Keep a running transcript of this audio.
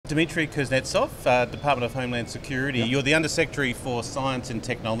Dimitri Kusnezov, Department of Homeland Security. Yep. You're the Undersecretary for Science and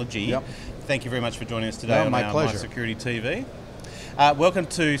Technology. Yep. Thank you very much for joining us today on my our pleasure. MySecurityTV. Welcome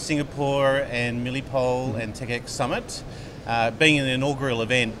to Singapore and Milipol and TechX Summit. Being an inaugural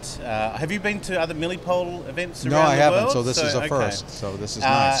event, have you been to other Milipol events around the world? No, I haven't, so this is a first, so this is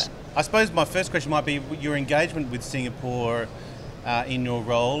nice. I suppose my first question might be your engagement with Singapore in your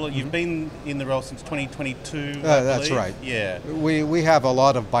role. You've been in the role since 2022, That's right. Yeah. We have a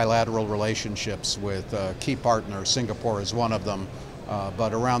lot of bilateral relationships with key partners. Singapore is one of them,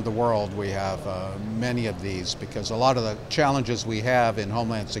 but around the world we have many of these because a lot of the challenges we have in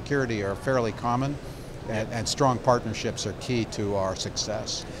Homeland Security are fairly common, and strong partnerships are key to our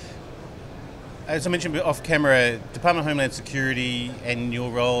success. As I mentioned off camera, Department of Homeland Security and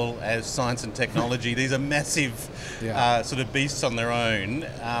your role as science and technology, these are massive sort of beasts on their own.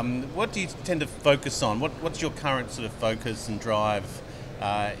 What do you tend to focus on? What's your current sort of focus and drive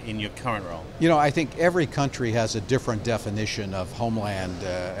in your current role? You know, I think every country has a different definition of homeland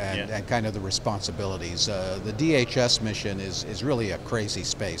and kind of the responsibilities. The DHS mission is really a crazy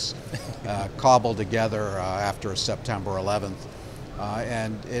space, cobbled together after September 11th.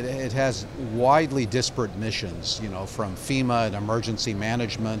 And it has widely disparate missions, you know, from FEMA and emergency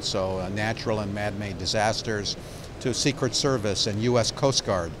management, so natural and man-made disasters, to Secret Service and U.S. Coast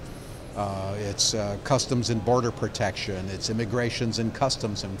Guard. It's Customs and Border Protection, it's Immigrations and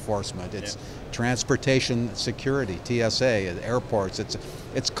Customs Enforcement, it's Transportation Security, TSA, at airports.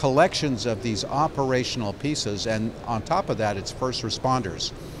 It's collections of these operational pieces, and on top of that, it's first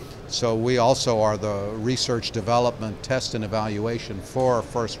responders. So we also are the research, development, test, and evaluation for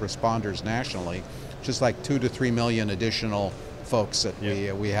first responders nationally, just like 2 to 3 million additional folks that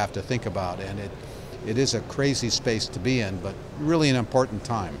we have to think about. And it is a crazy space to be in, but really an important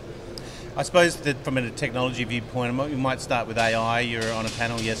time. I suppose that from a technology viewpoint, we might start with AI. You were on a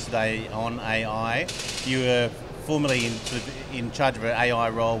panel yesterday on AI. You were formerly in charge of an AI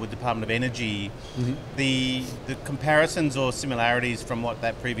role with Department of Energy. Mm-hmm. The comparisons or similarities from what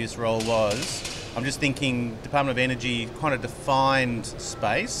that previous role was, I'm just thinking Department of Energy kind of defined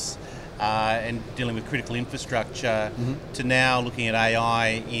space and dealing with critical infrastructure to now looking at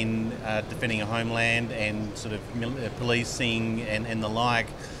AI in defending a homeland and sort of policing and the like.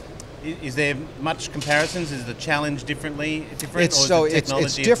 Is there much comparisons? Is the challenge different? It's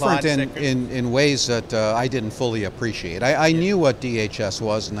different in ways that I didn't fully appreciate. I knew what DHS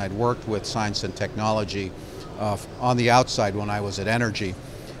was, and I'd worked with science and technology on the outside when I was at Energy.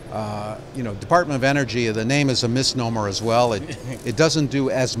 You know, Department of Energy, the name is a misnomer as well. It doesn't do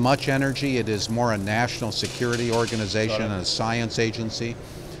as much energy. It is more a national security organization and a science agency.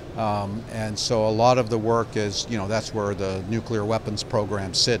 And so a lot of the work is, you know, that's where the nuclear weapons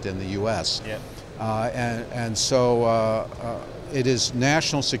programs sit in the U.S. And so it is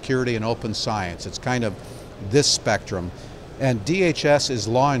national security and open science. It's kind of this spectrum. And DHS is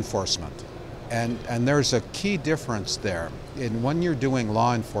law enforcement. And there's a key difference there. When you're doing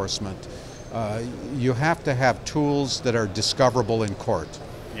law enforcement, you have to have tools that are discoverable in court.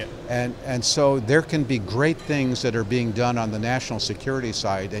 And so there can be great things that are being done on the national security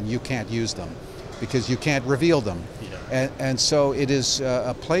side, and you can't use them because you can't reveal them. And so it is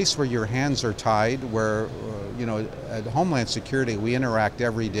a place where your hands are tied, where, you know, at Homeland Security we interact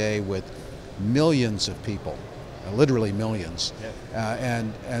every day with millions of people, literally millions.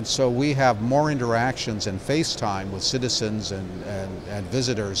 And so we have more interactions and FaceTime with citizens and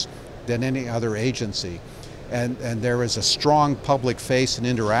visitors than any other agency. And there is a strong public face and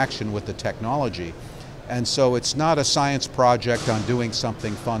interaction with the technology. And so it's not a science project on doing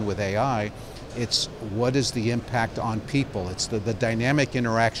something fun with AI, it's what is the impact on people. It's the dynamic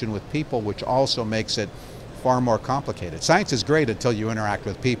interaction with people, which also makes it far more complicated. Science is great until you interact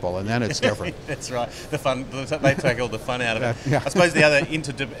with people, and then it's different. That's right. The fun, they take all the fun out of it. I suppose the other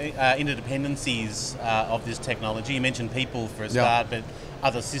interdependencies of this technology, you mentioned people for a start, but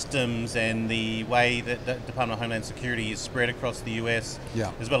other systems and the way that the Department of Homeland Security is spread across the US,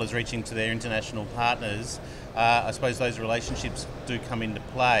 as well as reaching to their international partners. I suppose those relationships do come into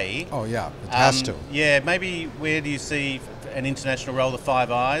play. Oh yeah, it has to. Yeah, maybe where do you see an international role, the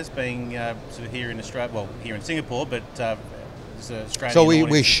Five Eyes, being sort of here in Australia, well, here in Singapore, but Australia. So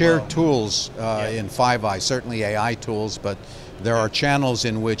we share tools in Five Eyes, certainly AI tools, but there are channels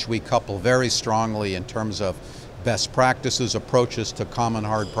in which we couple very strongly in terms of best practices, approaches to common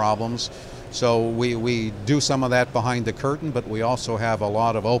hard problems. So we do some of that behind the curtain, but we also have a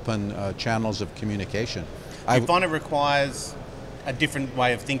lot of open channels of communication. Do you find it requires a different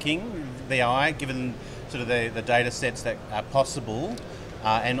way of thinking, the AI, given sort of the data sets that are possible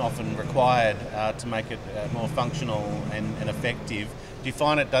and often required to make it more functional and effective? Do you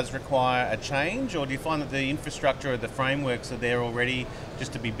find it does require a change, or do you find that the infrastructure or the frameworks are there already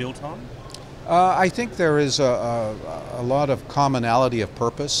just to be built on? I think there is a lot of commonality of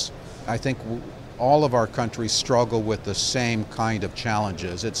purpose. I think all of our countries struggle with the same kind of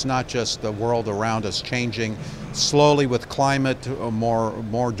challenges. It's not just the world around us changing slowly with climate,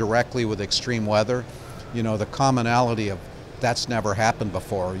 more directly with extreme weather. You know, the commonality of that's never happened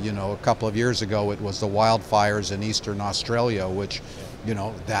before. You know, a couple of years ago it was the wildfires in eastern Australia, which, you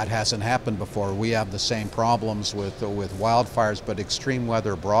know, that hasn't happened before. We have the same problems with wildfires, but extreme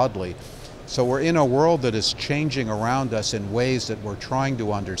weather broadly. So we're in a world that is changing around us in ways that we're trying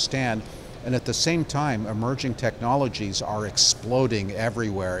to understand, and at the same time emerging technologies are exploding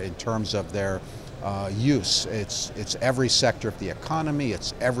everywhere in terms of their use. It's every sector of the economy,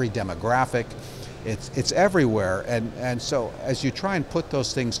 it's every demographic, it's everywhere, and so as you try and put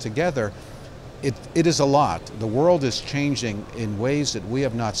those things together, it is a lot. The world is changing in ways that we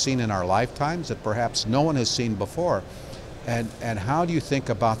have not seen in our lifetimes, that perhaps no one has seen before. And how do you think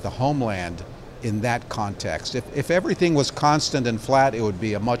about the homeland in that context? If everything was constant and flat, it would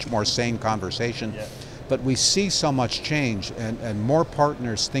be a much more sane conversation. Yeah. But we see so much change, and more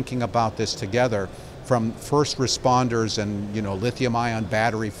partners thinking about this together, from first responders and, you know, lithium-ion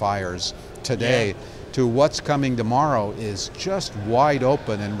battery fires today to what's coming tomorrow, is just wide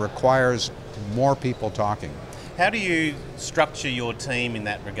open and requires more people talking. How do you structure your team in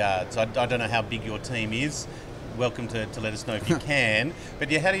that regard? So I don't know how big your team is. Welcome to let us know if you can. But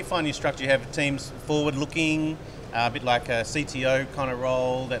yeah, how do you find your structure? You have teams forward-looking, a bit like a CTO kind of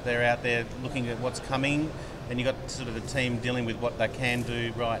role, that they're out there looking at what's coming, and you've got sort of a team dealing with what they can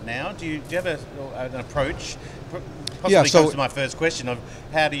do right now. Do you have an approach? Possibly comes to my first question of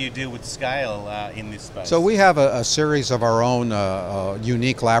how do you deal with scale in this space? So we have a series of our own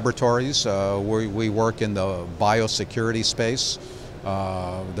unique laboratories. We work in the biosecurity space.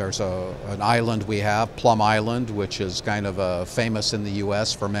 There's an island we have, Plum Island, which is kind of famous in the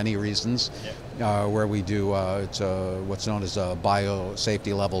U.S. for many reasons, where we do it's what's known as a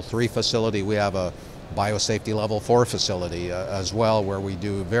biosafety level 3 facility. We have a biosafety level 4 facility as well, where we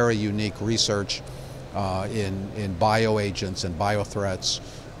do very unique research in bioagents and biothreats.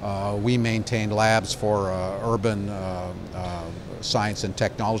 We maintain labs for urban science and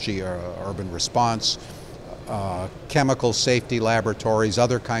technology, urban response, chemical safety laboratories,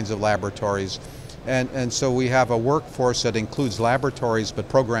 other kinds of laboratories. And so we have a workforce that includes laboratories but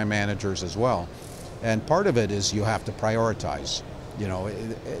program managers as well. And part of it is you have to prioritize. You know,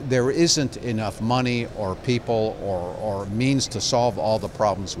 there isn't enough money or people or means to solve all the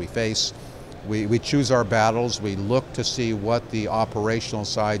problems we face. We choose our battles. We look to see what the operational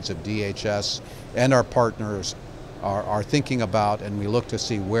sides of DHS and our partners are thinking about, and we look to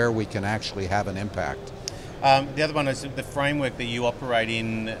see where we can actually have an impact. The other one is the framework that you operate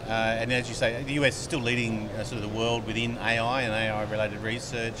in, and as you say, the US is still leading sort of the world within AI and AI-related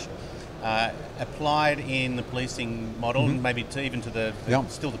research. Applied in the policing model, and maybe even to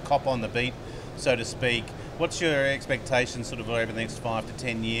still the cop on the beat, so to speak. What's your expectation sort of over the next 5 to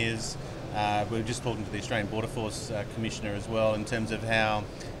 10 years? We were just talking to the Australian Border Force Commissioner as well, in terms of how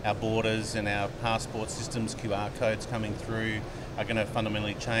our borders and our passport systems, QR codes coming through, are going to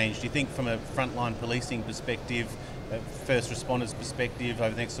fundamentally change. Do you think from a frontline policing perspective, first responders perspective, over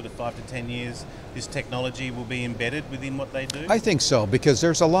the next sort of 5 to 10 years, this technology will be embedded within what they do? I think so, because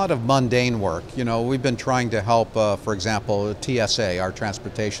there's a lot of mundane work. You know, we've been trying to help, for example, TSA, our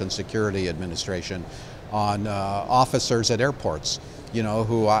Transportation Security Administration, on officers at airports, you know,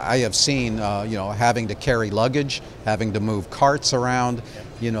 who I have seen, you know, having to carry luggage, having to move carts around,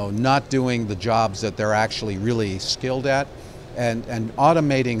 you know, not doing the jobs that they're actually really skilled at. And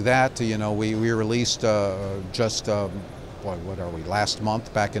automating that, you know, we released just, what are we, last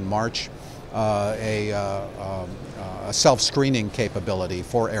month, back in March, a self-screening capability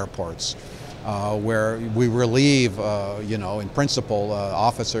for airports, where we relieve, you know, in principle,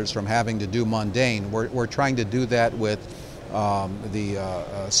 officers from having to do mundane. We're trying to do that with the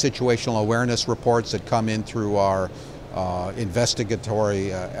situational awareness reports that come in through our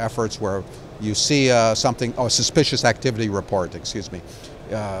investigatory efforts, where you see something, suspicious activity report, excuse me.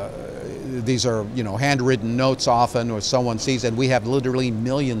 These are, you know, handwritten notes often, or someone sees, and we have literally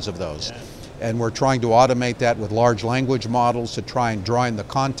millions of those. And we're trying to automate that with large language models to try and draw in the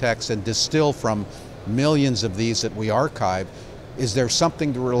context and distill from millions of these that we archive. Is there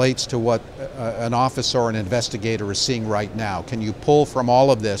something that relates to what an officer or an investigator is seeing right now? Can you pull from all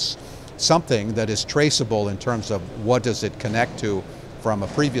of this something that is traceable in terms of what does it connect to from a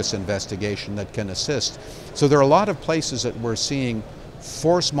previous investigation that can assist? So there are a lot of places that we're seeing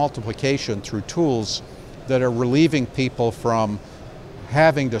force multiplication through tools that are relieving people from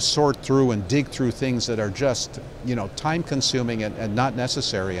having to sort through and dig through things that are just, time consuming and not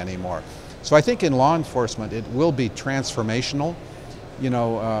necessary anymore. So I think in law enforcement it will be transformational.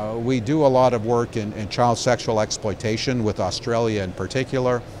 We do a lot of work in child sexual exploitation with Australia in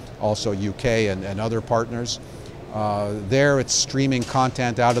particular, also UK and other partners. There it's streaming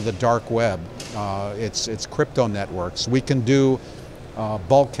content out of the dark web. It's crypto networks. We can do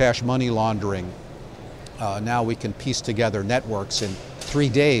bulk cash money laundering. Now we can piece together networks in 3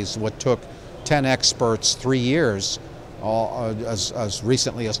 days, what took 10 experts 3 years, as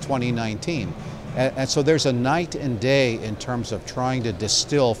recently as 2019. And so there's a night and day in terms of trying to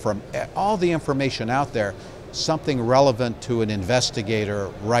distill from all the information out there something relevant to an investigator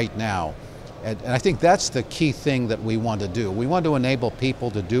right now. And I think that's the key thing that we want to do. We want to enable people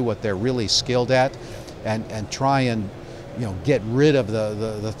to do what they're really skilled at and try and get rid of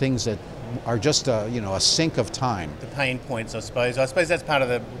the things that are just a sink of time. The pain points, I suppose. I suppose that's part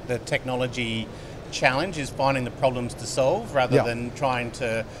of the technology challenge, is finding the problems to solve rather than trying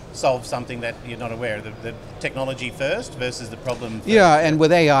to solve something that you're not aware of. The technology first versus the problem first. Yeah, and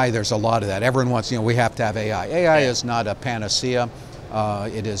with AI there's a lot of that. Everyone wants, we have to have AI. AI is not a panacea.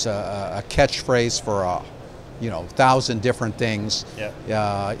 It is a catchphrase for 1,000 different things.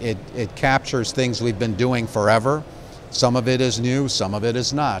 It captures things we've been doing forever. Some of it is new, some of it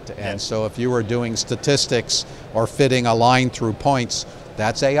is not. And so if you were doing statistics or fitting a line through points,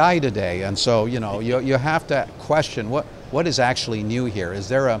 that's AI today. And so, you have to question what is actually new here. Is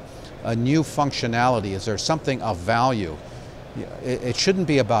there a new functionality? Is there something of value? It shouldn't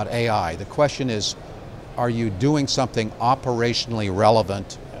be about AI. The question is, are you doing something operationally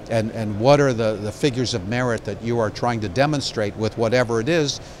relevant? And what are the figures of merit that you are trying to demonstrate with whatever it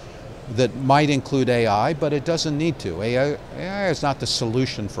is that might include AI, but it doesn't need to. AI is not the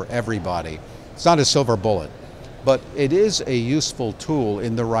solution for everybody. It's not a silver bullet, but it is a useful tool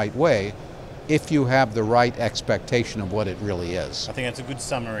in the right way if you have the right expectation of what it really is. I think that's a good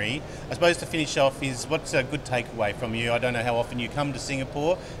summary. I suppose to finish off is, what's a good takeaway from you? I don't know how often you come to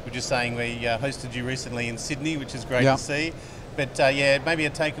Singapore. We're just saying we hosted you recently in Sydney, which is great to see. But maybe a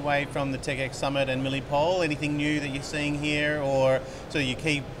takeaway from the TechX Summit and Milipol. Anything new that you're seeing here, or sort of your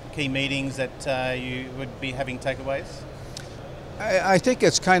key meetings that you would be having takeaways? I think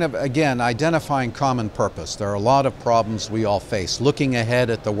it's kind of, again, identifying common purpose. There are a lot of problems we all face. Looking ahead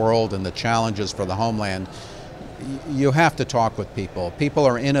at the world and the challenges for the homeland, you have to talk with people. People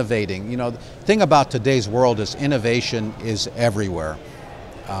are innovating. The thing about today's world is innovation is everywhere.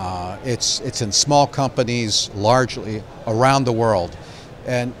 It's in small companies, largely around the world.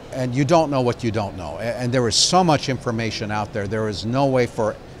 And you don't know what you don't know. And there is so much information out there. There is no way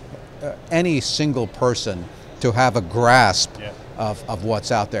for any single person to have a grasp of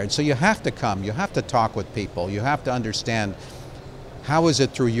what's out there. And so you have to come, you have to talk with people, you have to understand, how is it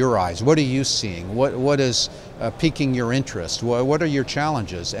through your eyes? What are you seeing? What is piquing your interest? What are your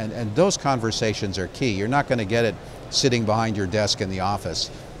challenges? And those conversations are key. You're not going to get it sitting behind your desk in the office.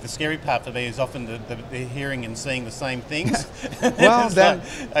 The scary part for me is often the hearing and seeing the same things. Well, then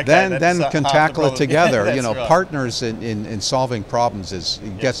can tackle it together. Right. Partners in solving problems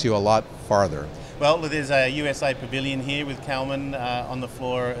gets you a lot farther. Well, there's a USA Pavilion here with Kalman on the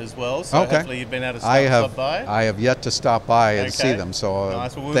floor as well, so hopefully you've been able to stop by. I have yet to stop by and see them, so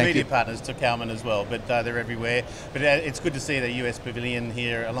nice. Well, we're media partners to Kalman as well, but they're everywhere. But it's good to see the US Pavilion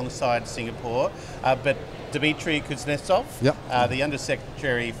here alongside Singapore. But Dimitri Kusnezov, the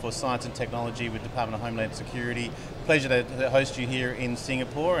Undersecretary for Science and Technology with Department of Homeland Security. Pleasure to host you here in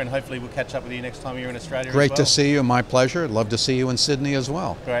Singapore, and hopefully we'll catch up with you next time you're in Australia. Great to see you, my pleasure. I'd love to see you in Sydney as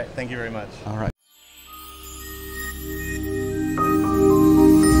well. Great, thank you very much. All right.